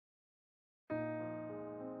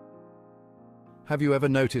Have you ever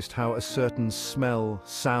noticed how a certain smell,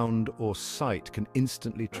 sound, or sight can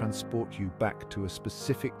instantly transport you back to a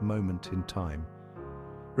specific moment in time?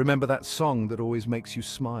 Remember that song that always makes you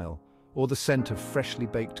smile, or the scent of freshly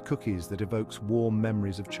baked cookies that evokes warm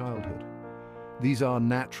memories of childhood? These are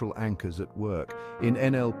natural anchors at work. In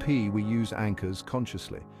NLP, we use anchors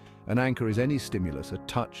consciously. An anchor is any stimulus, a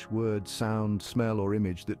touch, word, sound, smell, or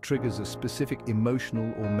image that triggers a specific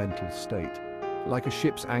emotional or mental state. Like a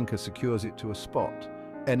ship's anchor secures it to a spot,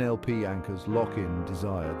 NLP anchors lock in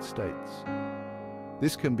desired states.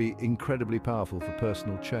 This can be incredibly powerful for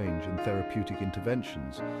personal change and therapeutic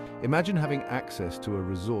interventions. Imagine having access to a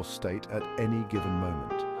resource state at any given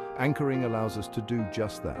moment. Anchoring allows us to do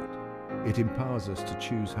just that. It empowers us to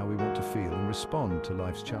choose how we want to feel and respond to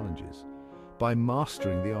life's challenges. By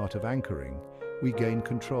mastering the art of anchoring, we gain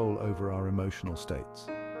control over our emotional states.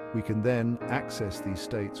 We can then access these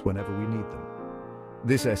states whenever we need them.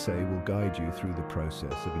 This essay will guide you through the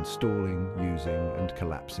process of installing, using, and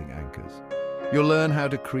collapsing anchors. You'll learn how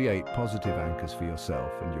to create positive anchors for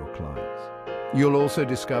yourself and your clients. You'll also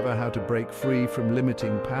discover how to break free from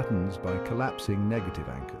limiting patterns by collapsing negative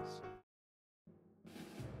anchors.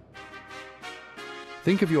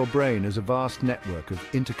 Think of your brain as a vast network of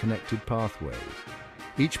interconnected pathways.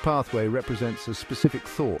 Each pathway represents a specific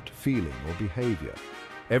thought, feeling, or behavior.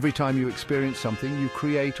 Every time you experience something, you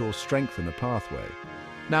create or strengthen a pathway.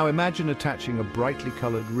 Now imagine attaching a brightly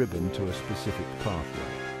colored ribbon to a specific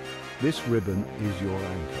pathway. This ribbon is your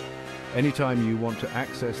anchor. Anytime you want to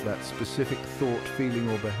access that specific thought, feeling,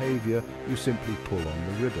 or behavior, you simply pull on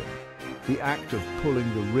the ribbon. The act of pulling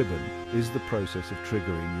the ribbon is the process of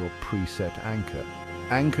triggering your preset anchor.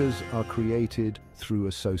 Anchors are created through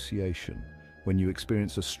association. When you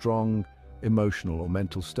experience a strong emotional or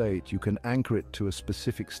mental state, you can anchor it to a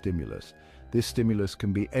specific stimulus. This stimulus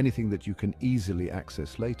can be anything that you can easily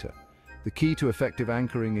access later. The key to effective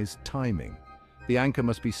anchoring is timing. The anchor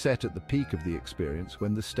must be set at the peak of the experience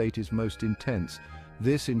when the state is most intense.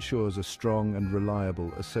 This ensures a strong and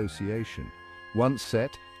reliable association. Once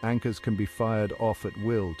set, anchors can be fired off at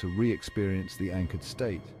will to re-experience the anchored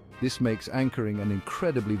state. This makes anchoring an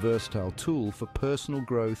incredibly versatile tool for personal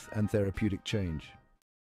growth and therapeutic change.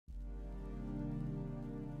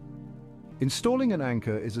 Installing an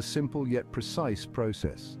anchor is a simple yet precise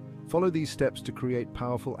process. Follow these steps to create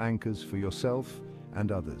powerful anchors for yourself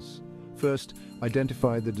and others. First,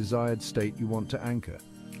 identify the desired state you want to anchor.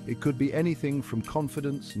 It could be anything from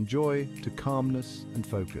confidence and joy to calmness and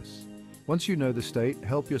focus. Once you know the state,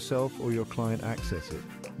 help yourself or your client access it.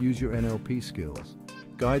 Use your NLP skills.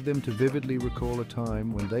 Guide them to vividly recall a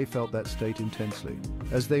time when they felt that state intensely.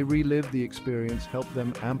 As they relive the experience, help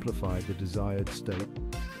them amplify the desired state.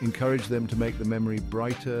 Encourage them to make the memory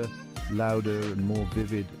brighter, louder, and more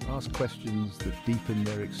vivid. Ask questions that deepen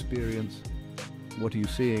their experience. What are you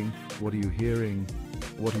seeing? What are you hearing?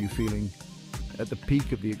 What are you feeling? At the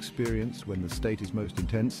peak of the experience, when the state is most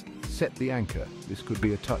intense, set the anchor. This could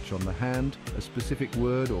be a touch on the hand, a specific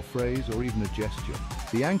word or phrase, or even a gesture.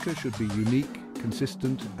 The anchor should be unique,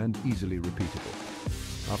 consistent, and easily repeatable.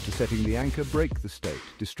 After setting the anchor, break the state.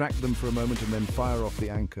 Distract them for a moment and then fire off the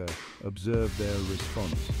anchor. Observe their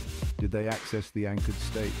response. Did they access the anchored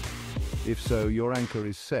state? If so, your anchor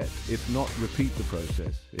is set. If not, repeat the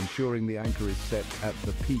process, ensuring the anchor is set at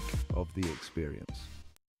the peak of the experience.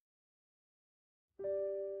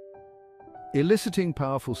 Eliciting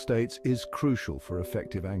powerful states is crucial for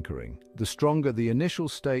effective anchoring. The stronger the initial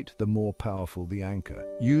state, the more powerful the anchor.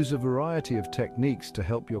 Use a variety of techniques to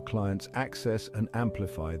help your clients access and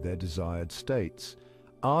amplify their desired states.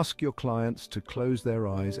 Ask your clients to close their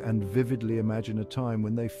eyes and vividly imagine a time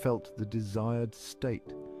when they felt the desired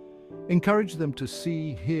state. Encourage them to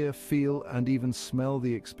see, hear, feel, and even smell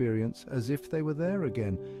the experience as if they were there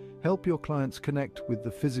again. Help your clients connect with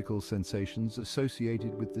the physical sensations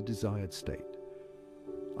associated with the desired state.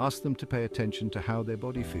 Ask them to pay attention to how their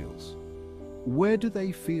body feels. Where do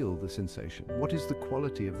they feel the sensation? What is the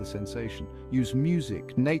quality of the sensation? Use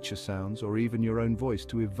music, nature sounds, or even your own voice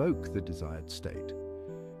to evoke the desired state.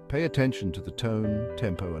 Pay attention to the tone,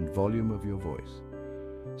 tempo, and volume of your voice.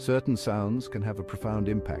 Certain sounds can have a profound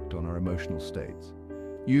impact on our emotional states.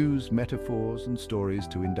 Use metaphors and stories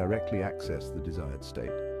to indirectly access the desired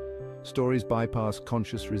state. Stories bypass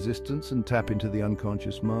conscious resistance and tap into the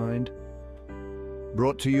unconscious mind.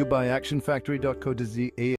 Brought to you by actionfactory.co.za.